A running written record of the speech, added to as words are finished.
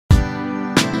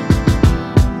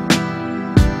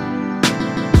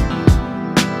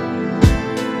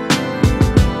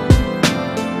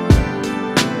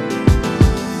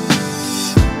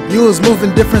You was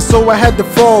moving different, so I had to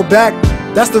fall back.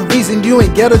 That's the reason you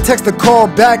ain't get a text or call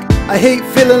back. I hate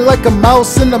feeling like a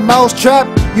mouse in a mouse trap.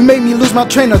 You made me lose my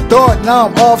train of thought, now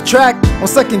I'm off track. On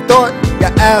second thought,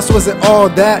 your ass wasn't all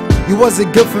that. You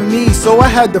wasn't good for me, so I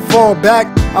had to fall back.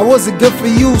 I wasn't good for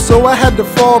you, so I had to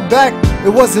fall back. It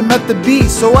wasn't meant to be,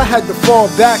 so I had to fall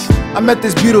back. I met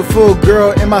this beautiful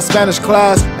girl in my Spanish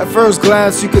class. At first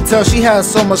glance, you could tell she had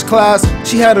so much class.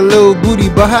 She had a little booty,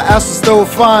 but her ass was still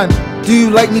fine. Do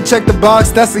you like me? Check the box,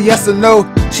 that's a yes or no.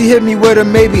 She hit me with a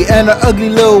maybe and an ugly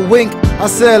little wink. I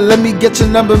said, let me get your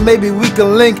number, maybe we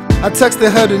can link. I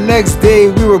texted her the next day,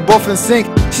 we were both in sync.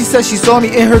 She said she saw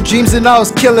me in her dreams and I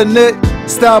was killing it.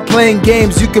 Stop playing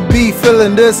games, you could be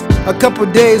feeling this. A couple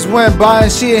days went by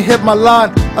and she ain't hit my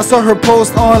line. I saw her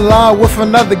post online with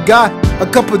another guy.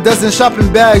 A couple dozen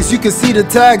shopping bags, you can see the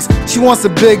tags. She wants a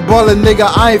big baller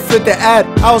nigga, I ain't fit the ad.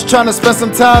 I was trying to spend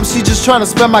some time, she just trying to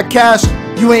spend my cash.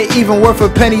 You ain't even worth a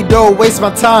penny though, waste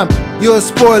my time. You're a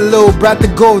spoiled little brat, the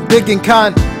gold digging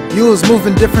kind. You was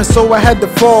moving different, so I had to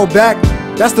fall back.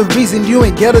 That's the reason you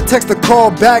ain't get a text or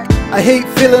call back. I hate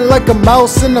feeling like a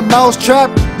mouse in a mouse trap.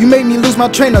 You made me lose my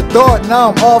train of thought,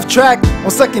 now I'm off track.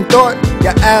 On second thought,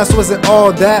 your ass wasn't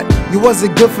all that. You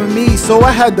wasn't good for me, so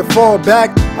I had to fall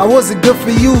back. I wasn't good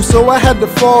for you, so I had to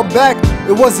fall back.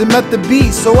 It wasn't meant to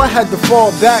be, so I had to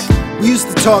fall back. We used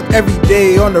to talk every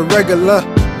day on the regular.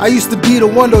 I used to be the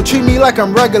one, don't treat me like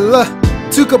I'm regular.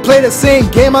 Two could play the same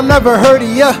game, I never heard of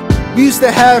ya. We used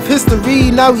to have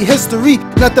history, now we history.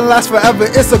 Nothing lasts forever,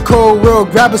 it's a cold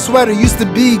world. Grab a sweater, used to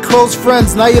be close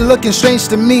friends, now you're looking strange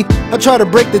to me. I try to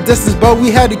break the distance, but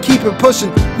we had to keep it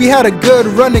pushing. We had a good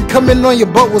run and coming on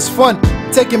your boat was fun.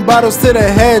 Taking bottles to the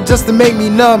head just to make me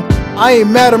numb. I ain't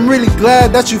mad, I'm really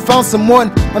glad that you found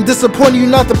someone. I'm disappointed you're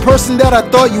not the person that I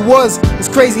thought you was. It's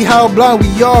crazy how blind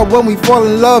we are when we fall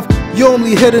in love. You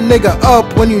only hit a nigga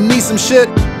up when you need some shit.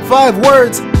 5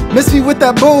 words, miss me with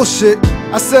that bullshit.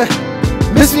 I said,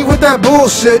 miss me with that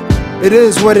bullshit. It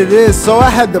is what it is, so I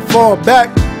had to fall back.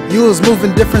 You was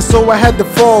moving different, so I had to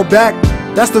fall back.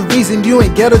 That's the reason you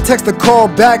ain't get a text or call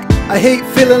back. I hate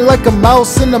feeling like a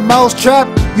mouse in a mouse trap.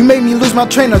 You made me lose my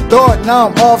train of thought, now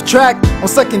I'm off track. On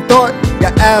second thought,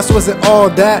 your ass wasn't all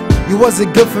that. You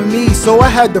wasn't good for me, so I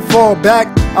had to fall back.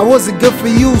 I wasn't good for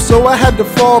you, so I had to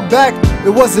fall back. It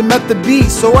wasn't meant to be,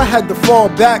 so I had to fall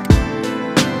back.